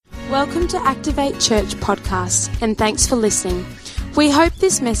Welcome to Activate Church podcast, and thanks for listening. We hope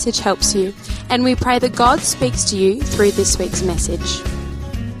this message helps you, and we pray that God speaks to you through this week's message.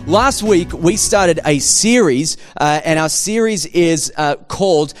 Last week, we started a series, and our series is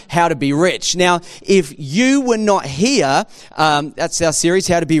called How to Be Rich. Now, if you were not here, that's our series,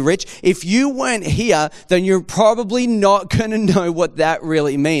 How to Be Rich. If you weren't here, then you're probably not going to know what that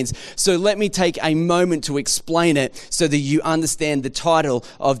really means. So let me take a moment to explain it so that you understand the title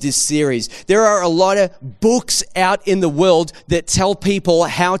of this series. There are a lot of books out in the world that tell people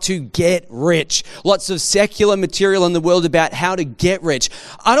how to get rich. Lots of secular material in the world about how to get rich.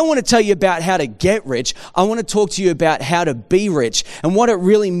 I don't want to tell you about how to get rich. I want to talk to you about how to be rich and what it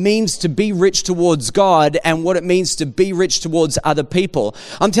really means to be rich towards God and what it means to be rich towards other people.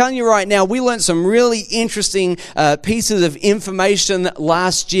 I'm telling you right now, we learned some really interesting pieces of information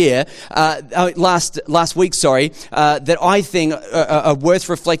last week, that I think are worth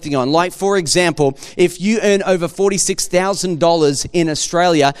reflecting on. Like, for example, if you earn over $46,000 in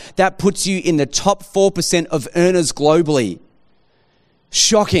Australia, that puts you in the top 4% of earners globally.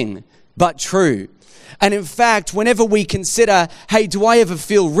 Shocking, but true. And in fact, whenever we consider, hey, do I ever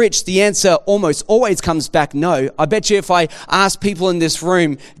feel rich? The answer almost always comes back no. I bet you if I ask people in this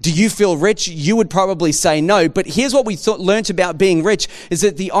room, do you feel rich? You would probably say no. But here's what we learned about being rich is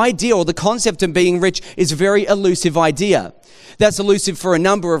that the idea or the concept of being rich is a very elusive idea. That's elusive for a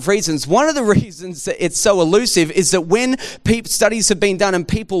number of reasons. One of the reasons that it's so elusive is that when studies have been done and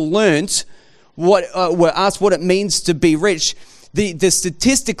people learned were asked what it means to be rich,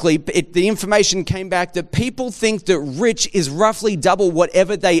 statistically, the information came back that people think that rich is roughly double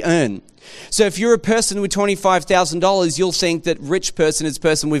whatever they earn. So if you're a person with $25,000, you'll think that rich person is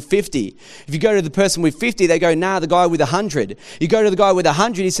person with 50. If you go to the person with 50, they go, nah, the guy with 100. You go to the guy with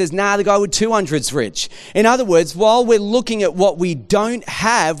 100, he says, nah, the guy with 200's rich. In other words, while we're looking at what we don't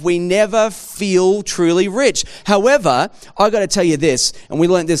have, we never feel truly rich. However, I got to tell you this, and we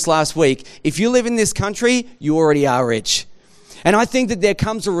learned this last week, if you live in this country, you already are rich. And I think that there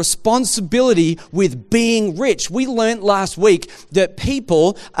comes a responsibility with being rich. We learned last week that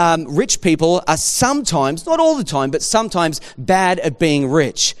rich people are sometimes, not all the time, but sometimes bad at being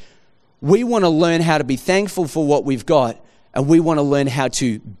rich. We want to learn how to be thankful for what we've got, and we want to learn how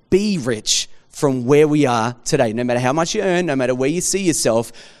to be rich from where we are today. No matter how much you earn, no matter where you see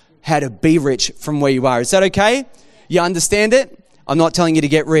yourself, how to be rich from where you are. Is that okay? You understand it? I'm not telling you to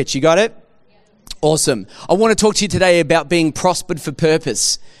get rich. You got it? Awesome. I want to talk to you today about being prospered for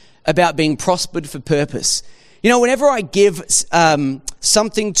purpose. You know, whenever I give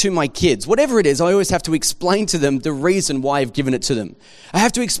something to my kids, whatever it is, I always have to explain to them the reason why I've given it to them. I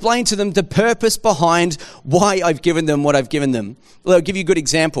have to explain to them the purpose behind why I've given them what I've given them. Well, I'll give you a good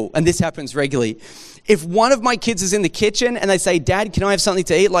example, and this happens regularly. If one of my kids is in the kitchen and they say, Dad, can I have something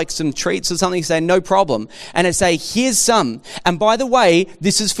to eat, like some treats or something? I say, no problem. And I say, here's some. And by the way,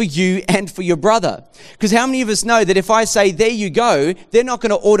 this is for you and for your brother. Because how many of us know that if I say, there you go, they're not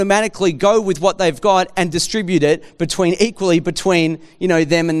going to automatically go with what they've got and distribute it equally between,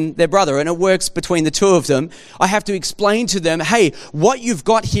 them and their brother. And it works between the two of them. I have to explain to them, hey, what you've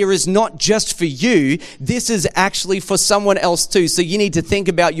got here is not just for you. This is actually for someone else too. So you need to think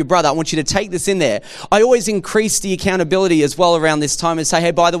about your brother. I want you to take this in there. I always increase the accountability as well around this time and say,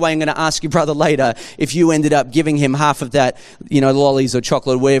 hey, by the way, I'm going to ask your brother later if you ended up giving him half of that, lollies or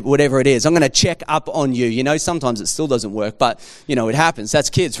chocolate, whatever it is. I'm going to check up on you. Sometimes it still doesn't work, but, it happens. That's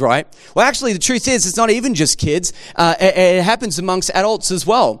kids, right? Well, actually, the truth is it's not even just kids. It happens amongst adults as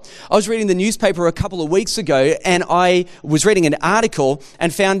well. I was reading the newspaper a couple of weeks ago, and I was reading an article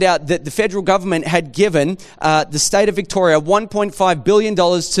and found out that the federal government had given the state of Victoria $1.5 billion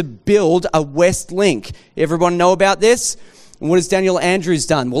to build a West Link. Everyone know about this? And what has Daniel Andrews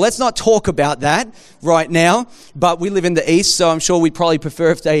done? Well, let's not talk about that right now, but we live in the East, so I'm sure we'd probably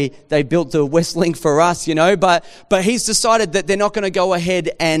prefer if they built the West Link for us, but he's decided that they're not going to go ahead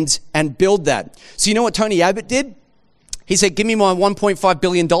and build that. So you know what Tony Abbott did? He said, give me my $1.5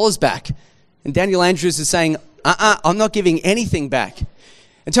 billion back. And Daniel Andrews is saying, I'm not giving anything back.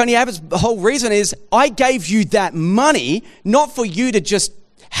 And Tony Abbott's whole reason is, I gave you that money, not for you to just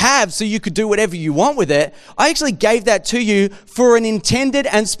have so you could do whatever you want with it. I actually gave that to you for an intended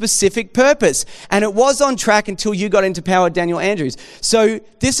and specific purpose. And it was on track until you got into power, Daniel Andrews. So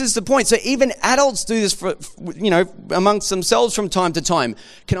this is the point. So even adults do this for amongst themselves from time to time.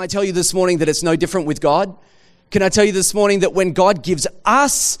 Can I tell you this morning that it's no different with God? Can I tell you this morning that when God gives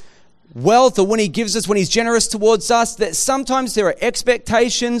us wealth, or when he's generous towards us, that sometimes there are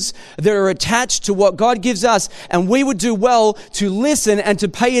expectations that are attached to what God gives us, and we would do well to listen and to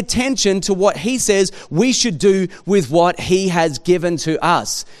pay attention to what he says we should do with what he has given to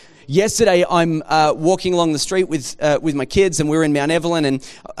us. yesterday I'm walking along the street with my kids, and we're in Mount Evelyn,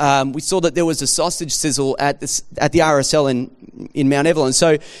 and we saw that there was a sausage sizzle at the RSL in Mount Evelyn.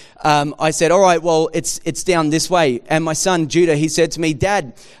 So I said, all right, well, it's down this way. And my son, Judah, he said to me,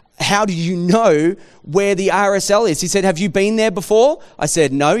 Dad, how do you know where the RSL is? He said, have you been there before? I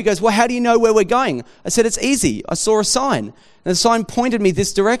said, no. He goes, well, how do you know where we're going? I said, it's easy. I saw a sign, and the sign pointed me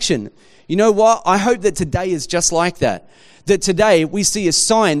this direction. You know what? I hope that today is just like that. That today we see a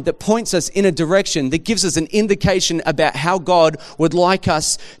sign that points us in a direction, that gives us an indication about how God would like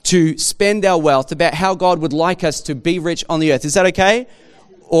us to spend our wealth, about how God would like us to be rich on the earth. Is that okay?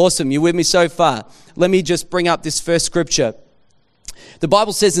 Awesome. You're with me so far. Let me just bring up this first scripture. The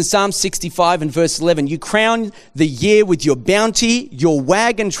Bible says in Psalm 65 and verse 11, you crown the year with your bounty, your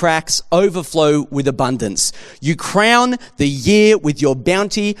wagon tracks overflow with abundance. You crown the year with your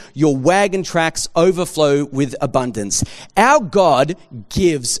bounty, your wagon tracks overflow with abundance. Our God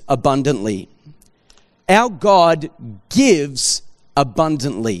gives abundantly. Our God gives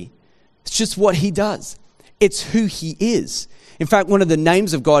abundantly. It's just what he does. It's who he is. In fact, one of the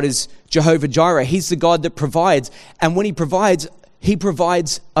names of God is Jehovah Jireh. He's the God that provides. And when he provides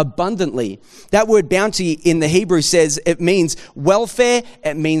abundantly. That word bounty in the Hebrew says it means welfare,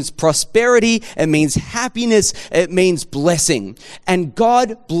 it means prosperity, it means happiness, it means blessing. And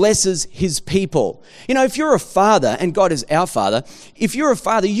God blesses his people. You know, if you're a father, and God is our father, if you're a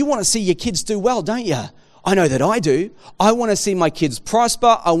father, you want to see your kids do well, don't you? I know that I do. I want to see my kids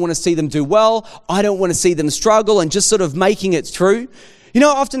prosper. I want to see them do well. I don't want to see them struggle and just sort of making it through. You know,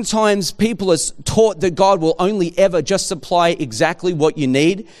 oftentimes people are taught that God will only ever just supply exactly what you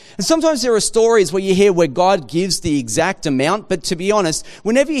need. And sometimes there are stories where you hear where God gives the exact amount. But to be honest,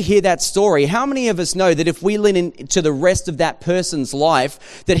 whenever you hear that story, how many of us know that if we lean into the rest of that person's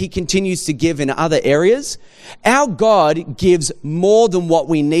life, that he continues to give in other areas? Our God gives more than what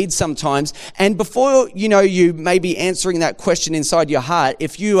we need sometimes. And before, you may be answering that question inside your heart,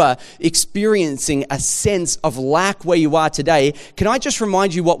 if you are experiencing a sense of lack where you are today, can I just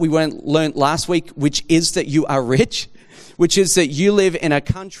remind you what we learned last week, which is that you are rich, which is that you live in a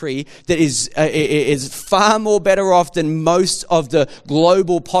country that is far more better off than most of the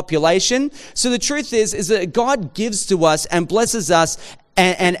global population. So the truth is that God gives to us and blesses us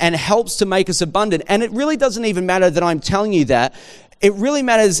and helps to make us abundant. And it really doesn't even matter that I'm telling you that. It really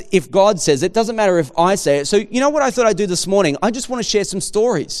matters if God says it. It doesn't matter if I say it. So you know what I thought I'd do this morning? I just want to share some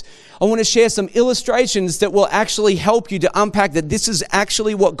stories. I want to share some illustrations that will actually help you to unpack that this is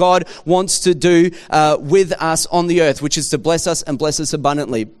actually what God wants to do with us on the earth, which is to bless us and bless us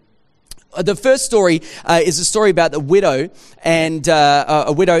abundantly. The first story is a story about the widow, and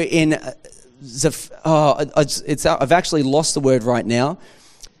a widow in I've actually lost the word right now.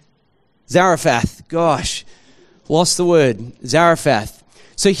 Zarephath. Gosh. Lost the word. Zarephath.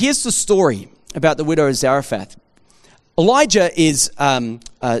 So here's the story about the widow of Zarephath. Elijah is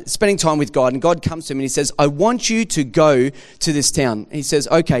spending time with God, and God comes to him and he says, I want you to go to this town. And he says,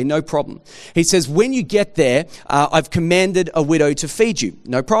 okay, no problem. He says, when you get there, I've commanded a widow to feed you.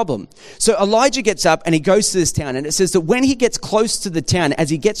 No problem. So Elijah gets up and he goes to this town, and it says that when he gets close to the town, as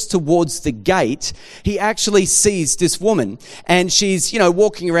he gets towards the gate, he actually sees this woman, and she's,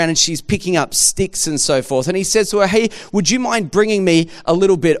 walking around and she's picking up sticks and so forth. And he says to her, hey, would you mind bringing me a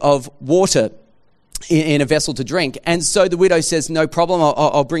little bit of water in a vessel to drink? And so the widow says, no problem,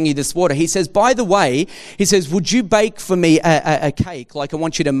 I'll bring you this water. He says, by the way, would you bake for me a cake? Like, I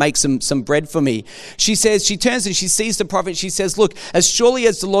want you to make some bread for me. She says, she turns and she sees the prophet. She says, look, as surely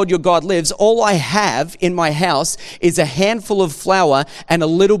as the Lord your God lives, all I have in my house is a handful of flour and a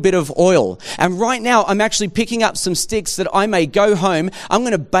little bit of oil. And right now I'm actually picking up some sticks that I may go home. I'm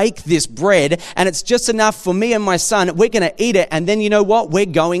going to bake this bread, and it's just enough for me and my son. We're going to eat it, and then you know what? We're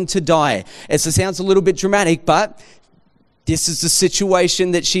going to die. It sounds a little bit dramatic, but this is the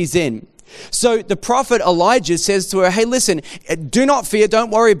situation that she's in. So the prophet Elijah says to her, hey, listen, do not fear. Don't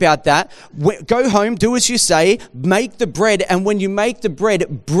worry about that. Go home, do as you say, make the bread. And when you make the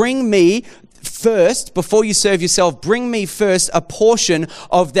bread, bring me first, before you serve yourself, bring me first a portion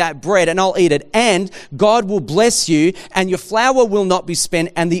of that bread and I'll eat it. And God will bless you, and your flour will not be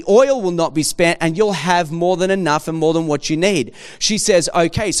spent and the oil will not be spent, and you'll have more than enough and more than what you need. She says,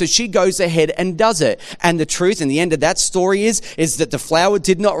 okay. So she goes ahead and does it. And the truth in the end of that story is that the flour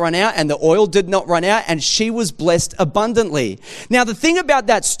did not run out and the oil did not run out, and she was blessed abundantly. Now, the thing about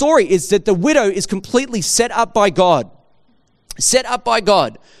that story is that the widow is completely set up by God. Set up by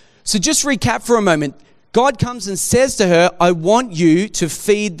God. So just recap for a moment. God comes and says to her, I want you to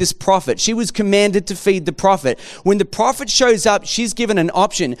feed this prophet. She was commanded to feed the prophet. When the prophet shows up, she's given an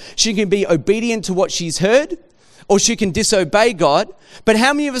option. She can be obedient to what she's heard, or she can disobey God. But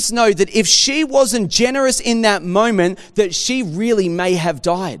how many of us know that if she wasn't generous in that moment, that she really may have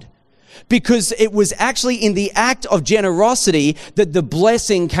died? Because it was actually in the act of generosity that the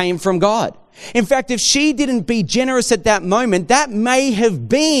blessing came from God. In fact, if she didn't be generous at that moment, that may have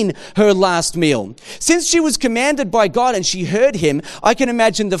been her last meal. Since she was commanded by God and she heard him, I can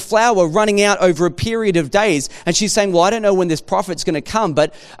imagine the flour running out over a period of days. And she's saying, well, I don't know when this prophet's going to come,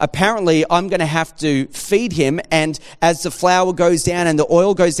 but apparently I'm going to have to feed him. And as the flour goes down and the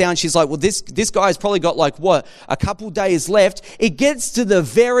oil goes down, she's like, well, this guy's probably got a couple days left. It gets to the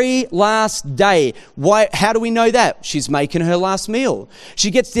very last day. Why? How do we know that? She's making her last meal.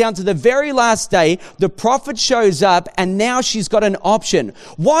 She gets down to the very last day, the prophet shows up, and now she's got an option.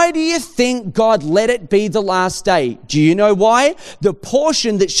 Why do you think God let it be the last day? Do you know why? The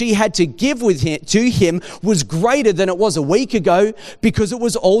portion that she had to give to him was greater than it was a week ago, because it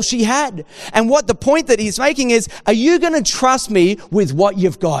was all she had. And what the point that he's making is, are you going to trust me with what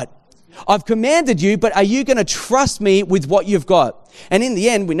you've got? I've commanded you, but are you going to trust me with what you've got? And in the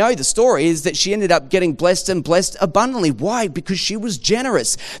end, we know the story is that she ended up getting blessed and blessed abundantly. Why? Because she was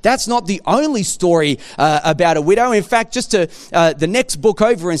generous. That's not the only story about a widow. In fact, just to the next book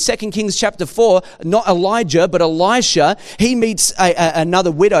over in 2 Kings chapter 4, not Elijah, but Elisha, he meets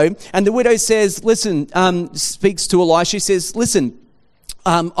another widow. And the widow says, listen, speaks to Elisha, says, listen,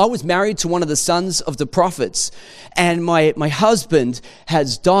 I was married to one of the sons of the prophets, and my husband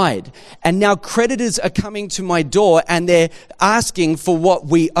has died, and now creditors are coming to my door and they're asking for what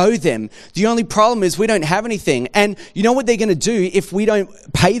we owe them. The only problem is we don't have anything. And you know what they're going to do if we don't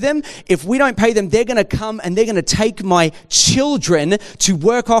pay them? If we don't pay them, they're going to come and they're going to take my children to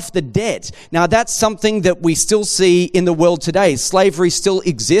work off the debt. Now that's something that we still see in the world today. Slavery still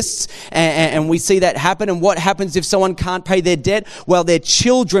exists, and we see that happen. And what happens if someone can't pay their debt? Well, their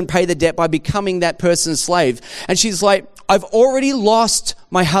children pay the debt by becoming that person's slave. And she's like, I've already lost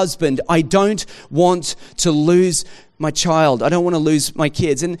my husband. I don't want to lose my child. I don't want to lose my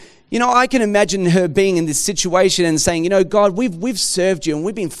kids. And you know, I can imagine her being in this situation and saying, you know, God, we've served you and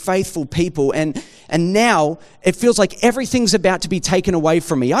we've been faithful people, and now it feels like everything's about to be taken away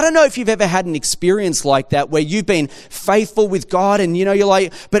from me. I don't know if you've ever had an experience like that where you've been faithful with God and, you know, you're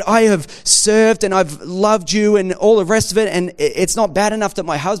like, but I have served and I've loved you and all the rest of it, and it's not bad enough that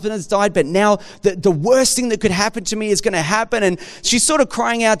my husband has died, but now the worst thing that could happen to me is going to happen. And she's sort of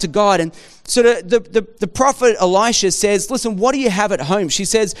crying out to God. And so the prophet Elisha says, listen, what do you have at home? She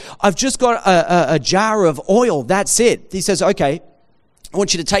says, I've just got a jar of oil. That's it. He says, okay, I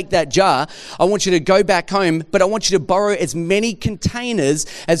want you to take that jar. I want you to go back home, but I want you to borrow as many containers,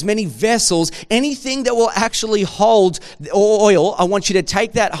 as many vessels, anything that will actually hold the oil. I want you to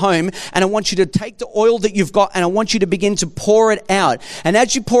take that home, and I want you to take the oil that you've got, and I want you to begin to pour it out. And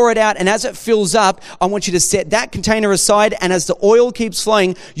as you pour it out, and as it fills up, I want you to set that container aside, and as the oil keeps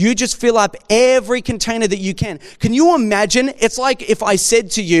flowing, you just fill up every container that you can. Can you imagine? It's like if I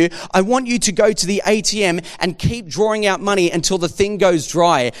said to you, I want you to go to the ATM and keep drawing out money until the thing goes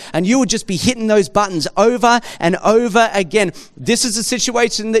dry, and you would just be hitting those buttons over and over again. This is the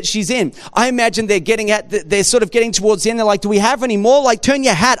situation that she's in. I imagine they're sort of getting towards the end. They're like, do we have any more? Like, turn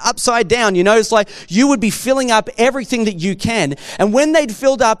your hat upside down, you know? It's like you would be filling up everything that you can. And when they'd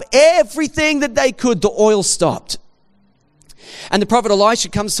filled up everything that they could, the oil stopped. And the prophet Elisha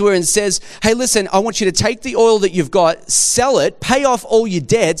comes to her and says, hey, listen, I want you to take the oil that you've got, sell it, pay off all your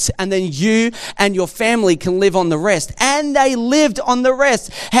debts, and then you and your family can live on the rest. And they lived on the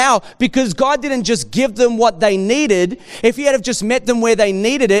rest. How? Because God didn't just give them what they needed. If he had have just met them where they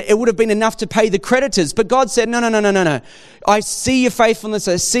needed it, it would have been enough to pay the creditors. But God said, no. I see your faithfulness.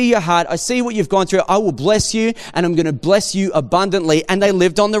 I see your heart. I see what you've gone through. I will bless you, and I'm going to bless you abundantly. And they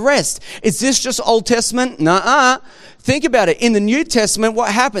lived on the rest. Is this just Old Testament? Nuh-uh. Think about it. In the New Testament,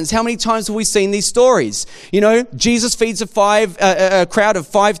 what happens? How many times have we seen these stories? You know, Jesus feeds a crowd of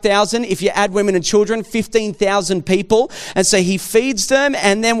 5,000. If you add women and children, 15,000 people. And so he feeds them.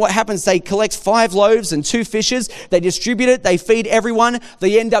 And then what happens? They collect 5 loaves and 2 fishes. They distribute it. They feed everyone.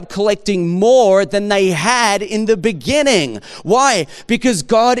 They end up collecting more than they had in the beginning. Why? Because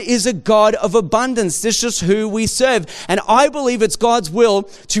God is a God of abundance. This is who we serve. And I believe it's God's will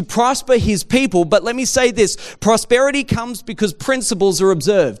to prosper his people. But let me say this. Prosperity comes because principles are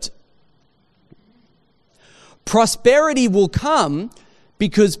observed. Prosperity will come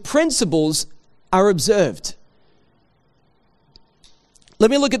because principles are observed. Let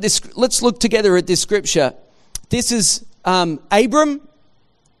me look at this. Let's look together at this scripture. This is Abram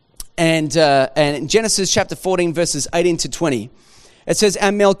and Genesis chapter 14 verses 18 to 20. It says,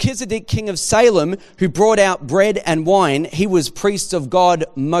 and Melchizedek, king of Salem, who brought out bread and wine, he was priest of God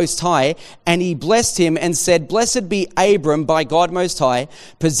Most High, and he blessed him and said, blessed be Abram by God Most High,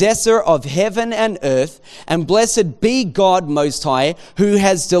 possessor of heaven and earth, and blessed be God Most High, who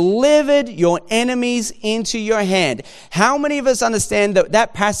has delivered your enemies into your hand. How many of us understand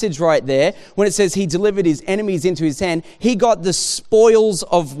that passage right there, when it says he delivered his enemies into his hand, he got the spoils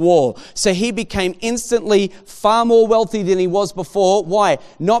of war. So he became instantly far more wealthy than he was before. Why?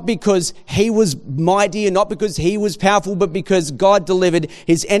 Not because he was mighty and not because he was powerful, but because God delivered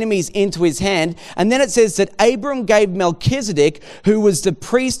his enemies into his hand. And then it says that Abram gave Melchizedek, who was the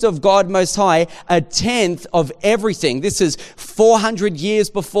priest of God Most High, a tenth of everything. This is 400 years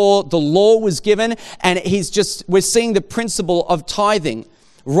before the law was given, and we're seeing the principle of tithing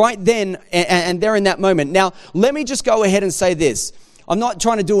right then and there in that moment. Now, let me just go ahead and say this. I'm not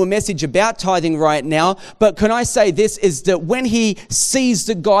trying to do a message about tithing right now, but can I say this is that when he sees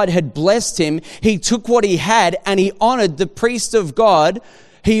that God had blessed him, he took what he had and he honored the priest of God.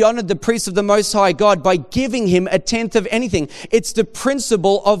 He honored the priest of the Most High God by giving him a tenth of anything. It's the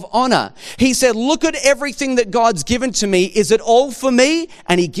principle of honor. He said, look at everything that God's given to me. Is it all for me?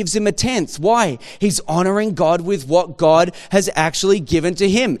 And he gives him a tenth. Why? He's honoring God with what God has actually given to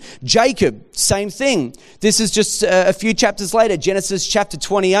him. Jacob, same thing. This is just a few chapters later, Genesis chapter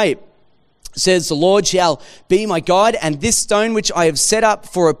 28. Says, the Lord shall be my God, and this stone which I have set up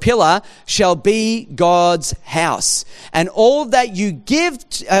for a pillar shall be God's house. And all that you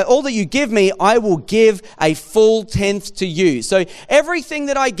give me, I will give a full tenth to you. So everything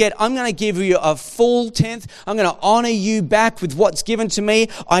that I get, I'm going to give you a full tenth. I'm going to honor you back with what's given to me.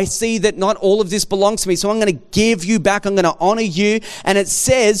 I see that not all of this belongs to me, so I'm going to give you back. I'm going to honor you. And it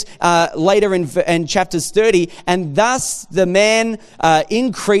says later in chapters 30, and thus the man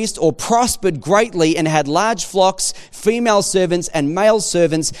increased or prospered greatly and had large flocks, female servants and male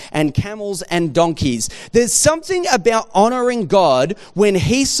servants, and camels and donkeys. There's something about honoring God when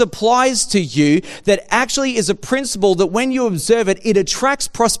he supplies to you that actually is a principle that when you observe it, it attracts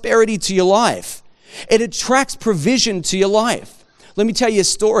prosperity to your life. It attracts provision to your life. Let me tell you a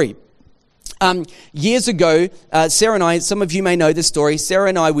story. Years ago, Sarah and I, some of you may know this story, Sarah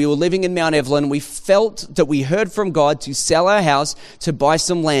and I, we were living in Mount Evelyn. We felt that we heard from God to sell our house, to buy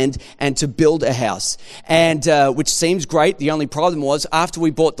some land, and to build a house. And which seems great. The only problem was after we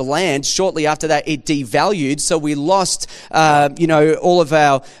bought the land, shortly after that, it devalued. So we lost, all of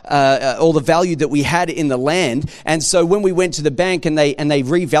our, all the value that we had in the land. And so when we went to the bank and they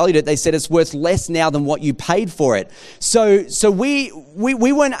revalued it, they said it's worth less now than what you paid for it. So we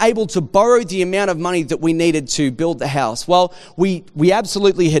weren't able to borrow the amount of money that we needed to build the house. Well, we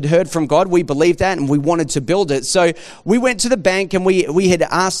absolutely had heard from God. We believed that and we wanted to build it. So we went to the bank and we had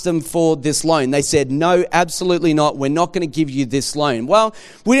asked them for this loan. They said, no, absolutely not. We're not going to give you this loan. Well,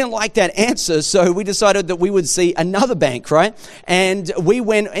 we didn't like that answer, so we decided that we would see another bank, right? And we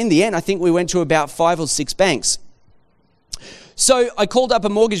went, in the end, I think we went to about 5 or 6 banks. So I called up a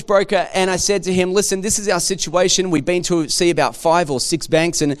mortgage broker and I said to him, listen, this is our situation. We've been to see about 5 or 6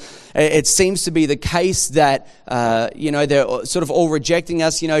 banks and it seems to be the case that, they're sort of all rejecting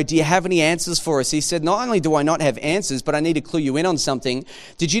us. Do you have any answers for us? He said, not only do I not have answers, but I need to clue you in on something.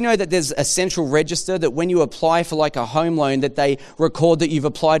 Did you know that there's a central register that when you apply for like a home loan that they record that you've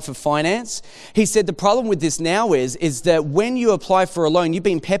applied for finance? He said, the problem with this now is that when you apply for a loan, you've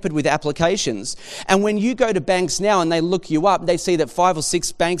been peppered with applications. And when you go to banks now and they look you up, they see that 5 or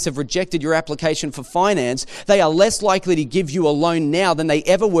 6 banks have rejected your application for finance, they are less likely to give you a loan now than they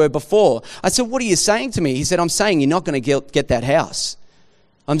ever were before. I said, what are you saying to me? He said, I'm saying you're not going to get that house.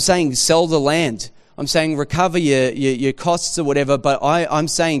 I'm saying sell the land. I'm saying recover your costs or whatever, but I'm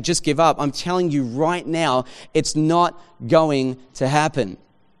saying just give up. I'm telling you right now, it's not going to happen.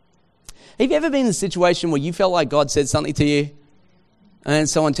 Have you ever been in a situation where you felt like God said something to you and then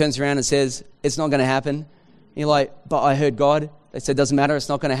someone turns around and says, it's not going to happen? You're like, but I heard God. They said, doesn't matter, it's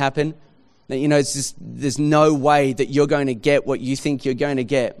not going to happen. It's just, there's no way that you're going to get what you think you're going to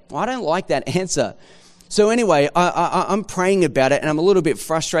get. Well, I don't like that answer. So anyway, I'm praying about it and I'm a little bit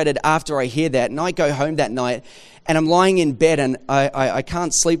frustrated after I hear that. And I go home that night and I'm lying in bed and I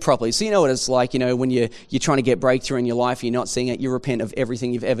can't sleep properly. So you know what it's like, when you're trying to get breakthrough in your life, you're not seeing it, you repent of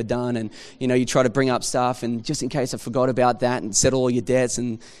everything you've ever done and, you try to bring up stuff and just in case I forgot about that and settle all your debts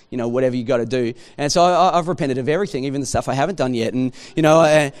and, whatever you got to do. And so I've repented of everything, even the stuff I haven't done yet. And,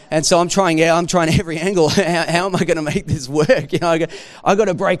 and so I'm trying every angle. How am I going to make this work? I got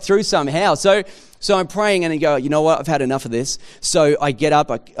to break through somehow. So I'm praying and I go, you know what, I've had enough of this. So I get up,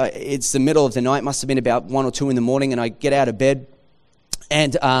 it's the middle of the night, must have been about 1 or 2 in the morning, and I get out of bed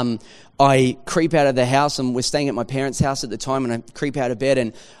and I creep out of the house, and we're staying at my parents' house at the time, and I creep out of bed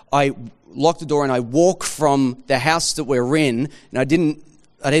and I lock the door and I walk from the house that we're in, and I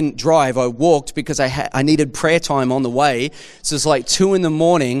didn't drive, I walked because I needed prayer time on the way. So it's like 2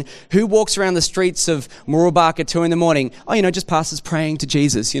 a.m. Who walks around the streets of Mooroolbark at 2 a.m? Oh, just pastors praying to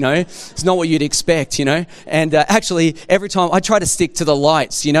Jesus, It's not what you'd expect, And actually, every time I try to stick to the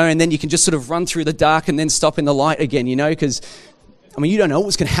lights, and then you can just sort of run through the dark and then stop in the light again, because you don't know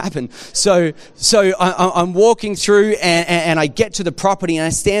what's going to happen. So I'm walking through and I get to the property and I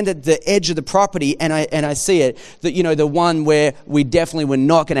stand at the edge of the property and I see it, that, the one where we definitely were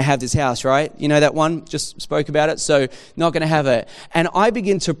not going to have this house, right? That one, just spoke about it. So not going to have it. And I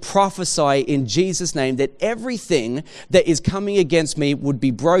begin to prophesy in Jesus' name that everything that is coming against me would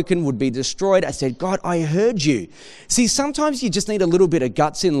be broken, would be destroyed. I said, God, I heard you. See, sometimes you just need a little bit of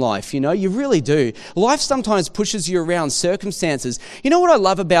guts in life, you really do. Life sometimes pushes you around circumstances. You know what I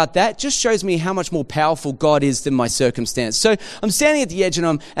love about that? Just shows me how much more powerful God is than my circumstance. So I'm standing at the edge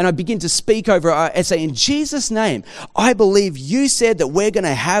and I begin to speak over it. I say, in Jesus' name, I believe you said that we're going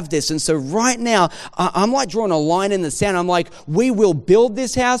to have this. And so right now, I'm like drawing a line in the sand. I'm like, we will build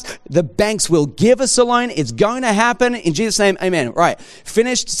this house. The banks will give us a loan. It's going to happen. In Jesus' name, amen. Right.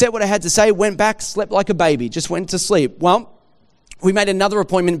 Finished, said what I had to say, went back, slept like a baby, just went to sleep. Well, we made another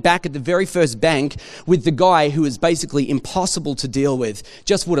appointment back at the very first bank with the guy who was basically impossible to deal with.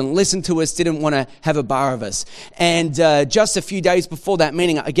 Just wouldn't listen to us, didn't want to have a bar of us. And just a few days before that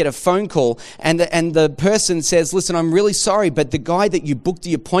meeting, I get a phone call and the person says, listen, I'm really sorry, but the guy that you booked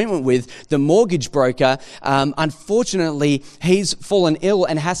the appointment with, the mortgage broker, unfortunately, he's fallen ill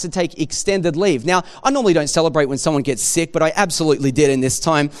and has to take extended leave. Now, I normally don't celebrate when someone gets sick, but I absolutely did in this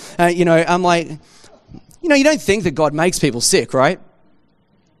time. I'm like, you don't think that God makes people sick, right?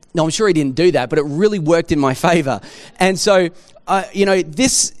 No, I'm sure he didn't do that, but it really worked in my favor. And so,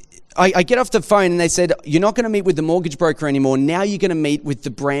 I get off the phone and they said, you're not going to meet with the mortgage broker anymore. Now you're going to meet with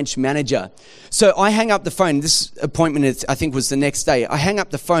the branch manager. So I hang up the phone. This appointment, I think, was the next day. I hang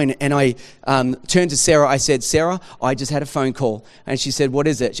up the phone and I turned to Sarah. I said, Sarah, I just had a phone call. And she said, what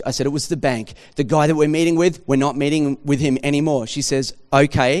is it? I said, it was the bank. The guy that we're meeting with, we're not meeting with him anymore. She says,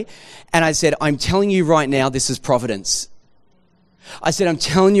 okay. And I said, I'm telling you right now, this is providence. I said, I'm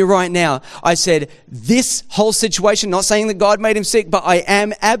telling you right now, I said, this whole situation, not saying that God made him sick, but I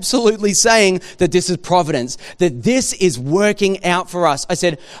am absolutely saying that this is providence, that this is working out for us. I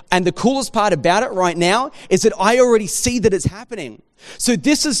said, and the coolest part about it right now is that I already see that it's happening. So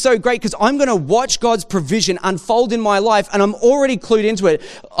this is so great because I'm going to watch God's provision unfold in my life and I'm already clued into it.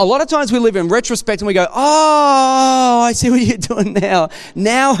 A lot of times we live in retrospect and we go, oh, I see what you're doing now.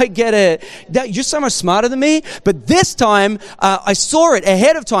 Now I get it. You're so much smarter than me. But this time I saw it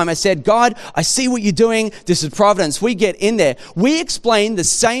ahead of time. I said, God, I see what you're doing. This is providence. We get in there. We explained the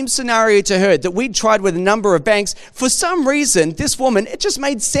same scenario to her that we'd tried with a number of banks. For some reason, this woman, it just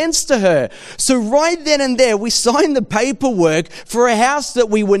made sense to her. So right then and there, we signed the paperwork for a house that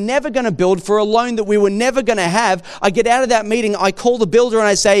we were never going to build, for a loan that we were never going to have. I get out of that meeting, I call the builder and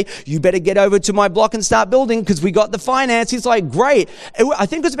I say, you better get over to my block and start building because we got the finance. He's like, great. I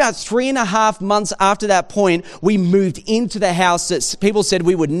think it was about 3.5 months after that point, we moved into the house that people said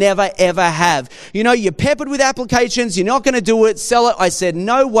we would never, ever have. You're peppered with applications. You're not going to do it. Sell it. I said,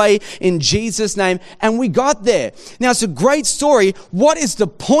 no way, in Jesus' name. And we got there. Now, it's a great story. What is the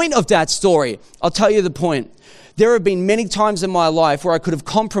point of that story? I'll tell you the point. There have been many times in my life where I could have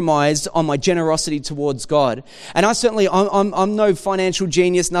compromised on my generosity towards God. And I'm no financial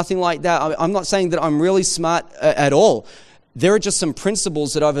genius, nothing like that. I'm not saying that I'm really smart at all. There are just some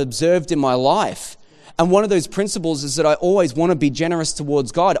principles that I've observed in my life. And one of those principles is that I always want to be generous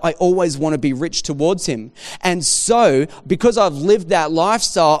towards God. I always want to be rich towards him. And so, because I've lived that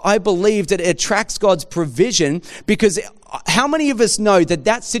lifestyle, I believe that it attracts God's provision, because how many of us know that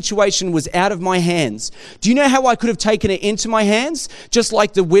that situation was out of my hands? Do you know how I could have taken it into my hands? Just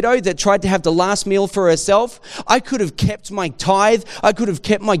like the widow that tried to have the last meal for herself. I could have kept my tithe. I could have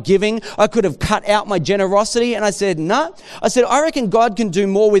kept my giving. I could have cut out my generosity. And I said, no. I said, I reckon God can do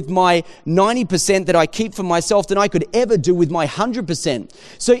more with my 90% that I keep for myself than I could ever do with my 100%.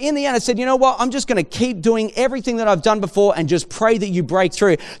 So in the end, I said, you know what? I'm just going to keep doing everything that I've done before and just pray that you break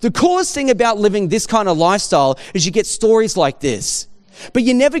through. The coolest thing about living this kind of lifestyle is you get stories like this. But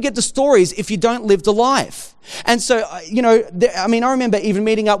you never get the stories if you don't live the life. And so, I remember even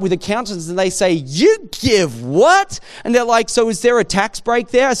meeting up with accountants and they say, you give what? And they're like, so is there a tax break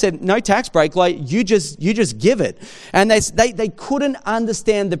there? I said, no tax break. Like you just give it. And they couldn't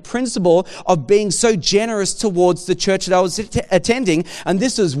understand the principle of being so generous towards the church that I was attending. And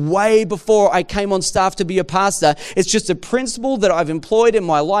this was way before I came on staff to be a pastor. It's just a principle that I've employed in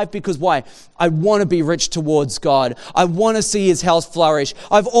my life because why? I want to be rich towards God. I want to see His house flourish.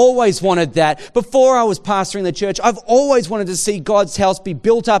 I've always wanted that. Before I was pastoring the church, I've always wanted to see God's house be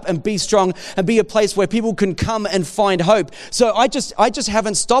built up and be strong and be a place where people can come and find hope. So I just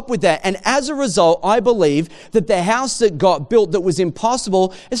haven't stopped with that. And as a result, I believe that the house that got built that was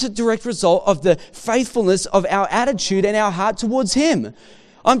impossible is a direct result of the faithfulness of our attitude and our heart towards Him.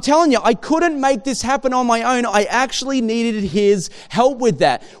 I'm telling you, I couldn't make this happen on my own. I actually needed His help with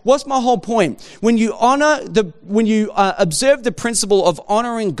that. What's my whole point? When you observe the principle of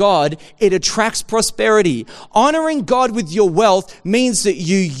honoring God, it attracts prosperity. Honoring God with your wealth means that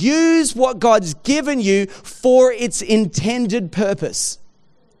you use what God's given you for its intended purpose.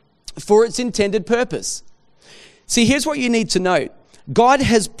 For its intended purpose. See, here's what you need to know. God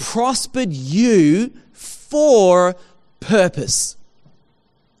has prospered you for purpose.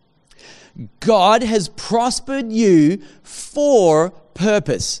 God has prospered you for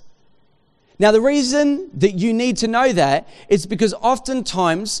purpose. Now, the reason that you need to know that is because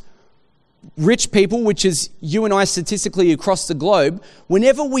oftentimes rich people, which is you and I statistically across the globe,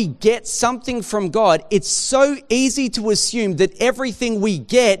 whenever we get something from God, it's so easy to assume that everything we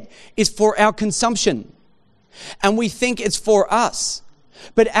get is for our consumption. And we think it's for us.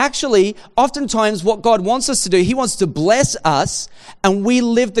 But actually, oftentimes what God wants us to do, He wants to bless us and we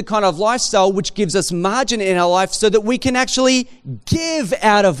live the kind of lifestyle which gives us margin in our life so that we can actually give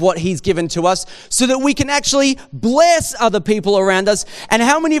out of what He's given to us so that we can actually bless other people around us. And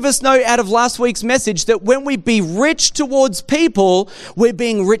how many of us know out of last week's message that when we be rich towards people, we're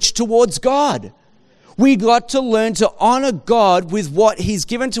being rich towards God? We got to learn to honor God with what He's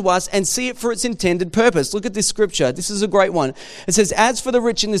given to us and see it for its intended purpose. Look at this scripture. This is a great one. It says, as for the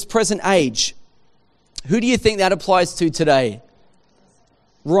rich in this present age, who do you think that applies to today?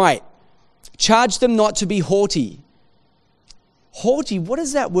 Right. Charge them not to be haughty. Haughty, what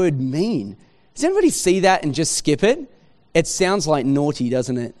does that word mean? Does anybody see that and just skip it? It sounds like naughty,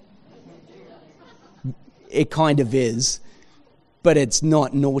 doesn't it? It kind of is, but it's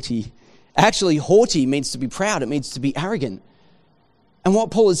not naughty. Actually, haughty means to be proud. It means to be arrogant. And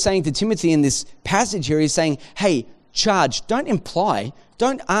what Paul is saying to Timothy in this passage here is saying, hey, charge. Don't imply,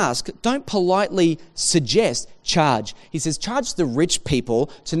 don't ask, don't politely suggest, charge. He says, charge the rich people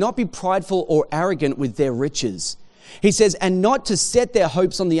to not be prideful or arrogant with their riches. He says, and not to set their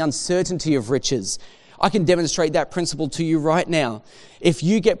hopes on the uncertainty of riches. I can demonstrate that principle to you right now. If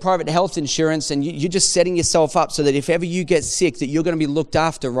you get private health insurance and you're just setting yourself up so that if ever you get sick, that you're going to be looked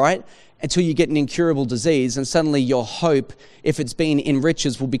after, right? Until you get an incurable disease, and suddenly your hope, if it's been in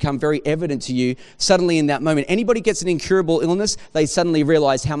riches, will become very evident to you. Suddenly in that moment, anybody gets an incurable illness, they suddenly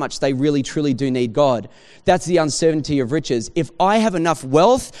realize how much they really truly do need God. That's the uncertainty of riches. If I have enough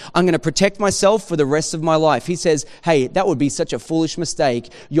wealth, I'm going to protect myself for the rest of my life. He says, hey, that would be such a foolish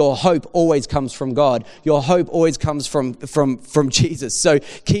mistake. Your hope always comes from God. Your hope always comes from Jesus. So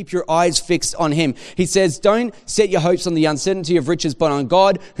keep your eyes fixed on Him. He says, don't set your hopes on the uncertainty of riches, but on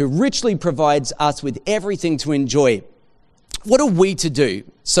God, who richly provides us with everything to enjoy. What are we to do?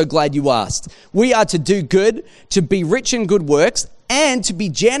 So glad you asked. We are to do good, to be rich in good works, and to be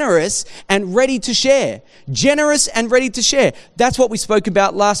generous and ready to share. Generous and ready to share. That's what we spoke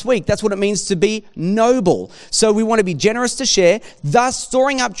about last week. That's what it means to be noble. So we want to be generous to share, thus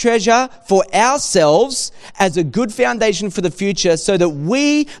storing up treasure for ourselves as a good foundation for the future so that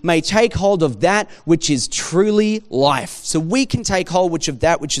we may take hold of that which is truly life. So we can take hold of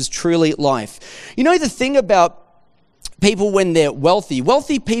that which is truly life. You know the thing about people when they're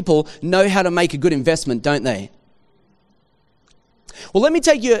wealthy people know how to make a good investment, don't they? Well, let me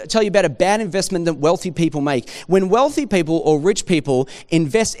tell you about a bad investment that wealthy people make. When wealthy people or rich people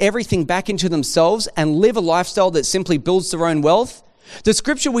invest everything back into themselves and live a lifestyle that simply builds their own wealth, the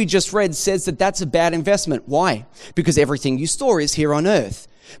scripture we just read says that that's a bad investment. Why? Because everything you store is here on earth.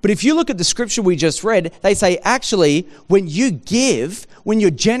 But if you look at the scripture we just read, they say actually when you give, when you're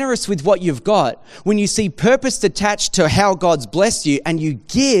generous with what you've got, when you see purpose attached to how God's blessed you and you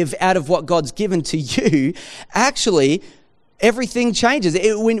give out of what God's given to you, actually everything changes.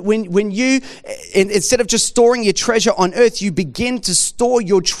 When you, instead of just storing your treasure on earth, you begin to store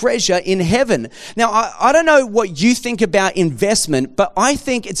your treasure in heaven. Now, I don't know what you think about investment, but I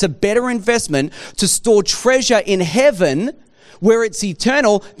think it's a better investment to store treasure in heaven where it's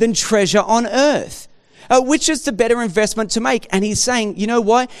eternal than treasure on earth. Which is the better investment to make? And he's saying, you know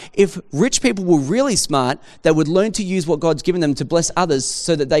what? If rich people were really smart, they would learn to use what God's given them to bless others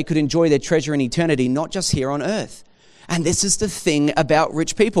so that they could enjoy their treasure in eternity, not just here on earth. And this is the thing about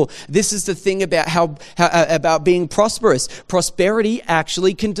rich people. This is the thing about how about being prosperous. Prosperity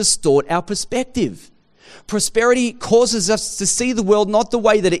actually can distort our perspective. Prosperity causes us to see the world not the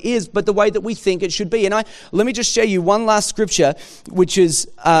way that it is, but the way that we think it should be. And let me just show you one last scripture, which is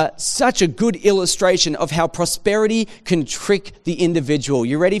such a good illustration of how prosperity can trick the individual.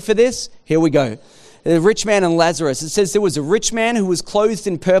 You ready for this? Here we go. The rich man and Lazarus. It says there was a rich man who was clothed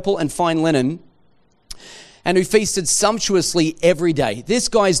in purple and fine linen, and who feasted sumptuously every day. This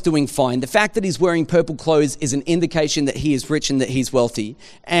guy's doing fine. The fact that he's wearing purple clothes is an indication that he is rich and that he's wealthy,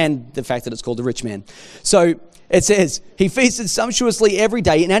 and the fact that it's called a rich man. So it says, he feasted sumptuously every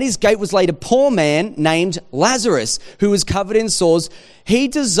day, and at his gate was laid a poor man named Lazarus, who was covered in sores. He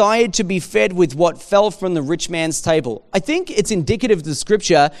desired to be fed with what fell from the rich man's table. I think it's indicative of the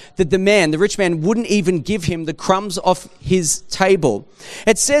scripture that the rich man, wouldn't even give him the crumbs off his table.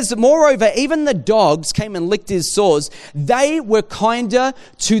 It says that moreover, even the dogs came and licked his sores. They were kinder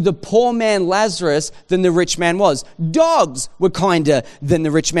to the poor man Lazarus than the rich man was. Dogs were kinder than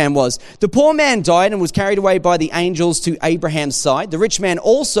the rich man was. The poor man died and was carried away by the angels to Abraham's side. The rich man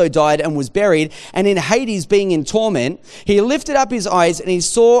also died and was buried, and in Hades, being in torment, he lifted up his eyes and he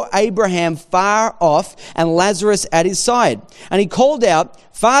saw Abraham far off and Lazarus at his side. And he called out,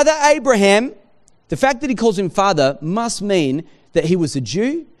 Father Abraham. The fact that he calls him father must mean that he was a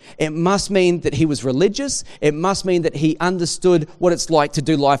Jew. It must mean that he was religious. It must mean that he understood what it's like to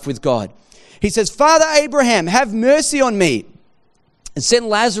do life with God. He says, Father Abraham, have mercy on me, and send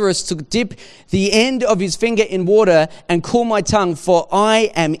Lazarus to dip the end of his finger in water and cool my tongue, for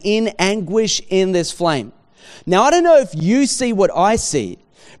I am in anguish in this flame. Now, I don't know if you see what I see,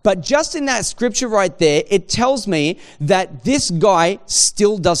 but just in that scripture right there, it tells me that this guy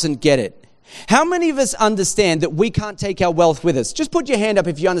still doesn't get it. How many of us understand that we can't take our wealth with us? Just put your hand up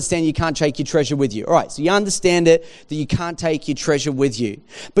if you understand you can't take your treasure with you. All right, so you understand it, that you can't take your treasure with you.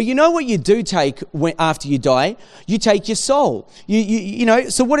 But you know what you do take after you die? You take your soul. You know,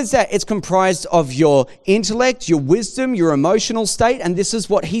 so what is that? It's comprised of your intellect, your wisdom, your emotional state, and this is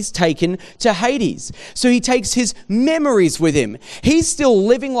what he's taken to Hades. So he takes his memories with him. He's still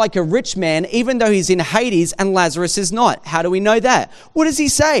living like a rich man, even though he's in Hades and Lazarus is not. How do we know that? What does he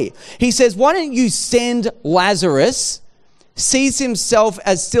say? He says, why don't you send Lazarus, sees himself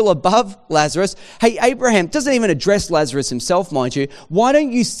as still above Lazarus. Hey, Abraham doesn't even address Lazarus himself, mind you. Why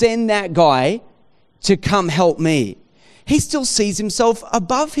don't you send that guy to come help me? He still sees himself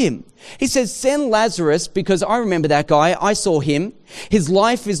above him. He says, send Lazarus, because I remember that guy. I saw him. His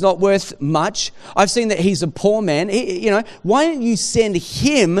life is not worth much. I've seen that he's a poor man. Why don't you send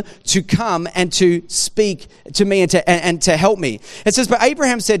him to come and to speak to me and to help me? It says, but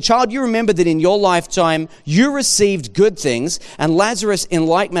Abraham said, child, you remember that in your lifetime you received good things, and Lazarus in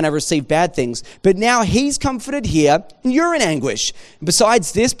like manner received bad things. But now he's comforted here, and you're in anguish.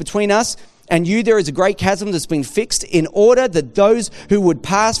 Besides this, between us and you, there is a great chasm that's been fixed, in order that those who would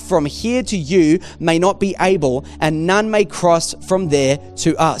pass from here to you may not be able, and none may cross from there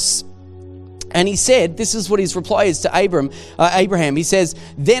to us. And he said, this is what his reply is to Abraham. He says,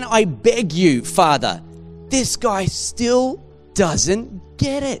 then I beg you, Father. This guy still doesn't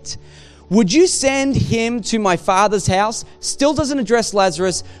get it. Would you send him to my father's house? Still doesn't address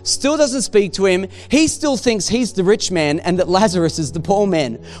Lazarus, still doesn't speak to him. He still thinks he's the rich man and that Lazarus is the poor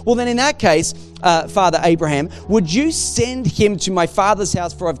man. Well, then in that case, Father Abraham, would you send him to my father's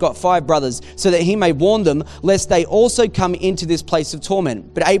house, for I've got 5 brothers, so that he may warn them, lest they also come into this place of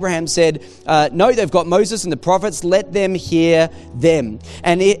torment? But Abraham said, no, they've got Moses and the prophets, let them hear them.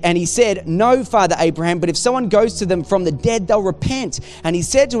 And he said, no, Father Abraham, but if someone goes to them from the dead, they'll repent. And he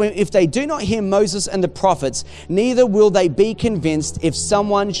said to him, if they do not hear Moses and the prophets, neither will they be convinced if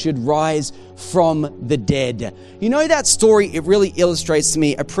someone should rise from the dead. You know that story, it really illustrates to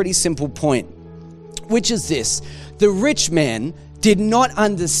me a pretty simple point, which is this: the rich man did not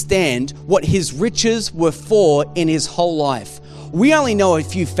understand what his riches were for in his whole life. We only know a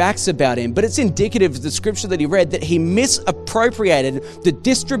few facts about him, but it's indicative of the scripture that he read that he misappropriated the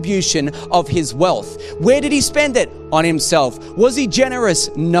distribution of his wealth. Where did he spend it? On himself. Was he generous?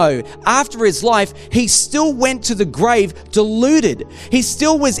 No. After his life, he still went to the grave deluded. He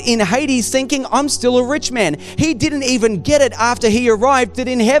still was in Hades thinking, I'm still a rich man. He didn't even get it after he arrived that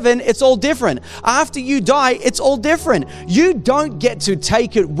in heaven, it's all different. After you die, it's all different. You don't get to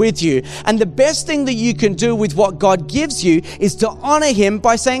take it with you. And the best thing that you can do with what God gives you is to honor him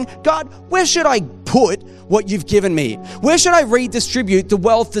by saying, God, where should I put what you've given me? Where should I redistribute the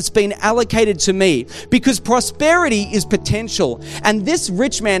wealth that's been allocated to me? Because prosperity is potential. And this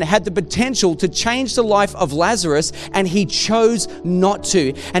rich man had the potential to change the life of Lazarus, and he chose not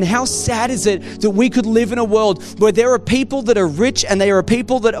to. And how sad is it that we could live in a world where there are people that are rich and there are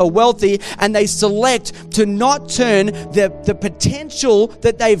people that are wealthy, and they select to not turn the potential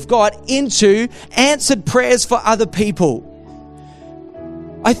that they've got into answered prayers for other people.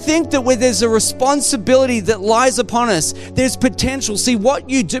 I think that where there's a responsibility that lies upon us, there's potential. See, what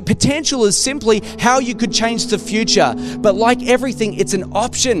you do, potential is simply how you could change the future. But like everything, it's an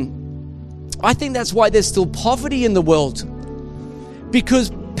option. I think that's why there's still poverty in the world.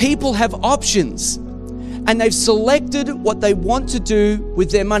 Because people have options. And they've selected what they want to do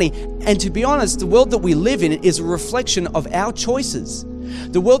with their money. And to be honest, the world that we live in is a reflection of our choices.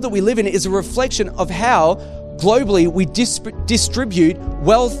 The world that we live in is a reflection of how globally we distribute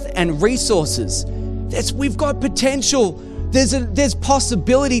wealth and resources. We've got potential. There's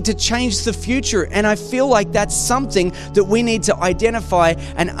possibility to change the future. And I feel like that's something that we need to identify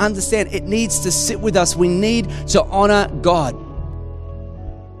and understand. It needs to sit with us. We need to honor God.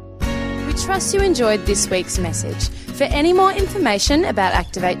 We trust you enjoyed this week's message. For any more information about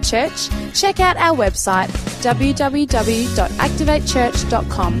Activate Church, check out our website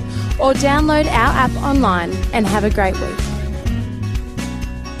www.activatechurch.com or download our app online, and have a great week.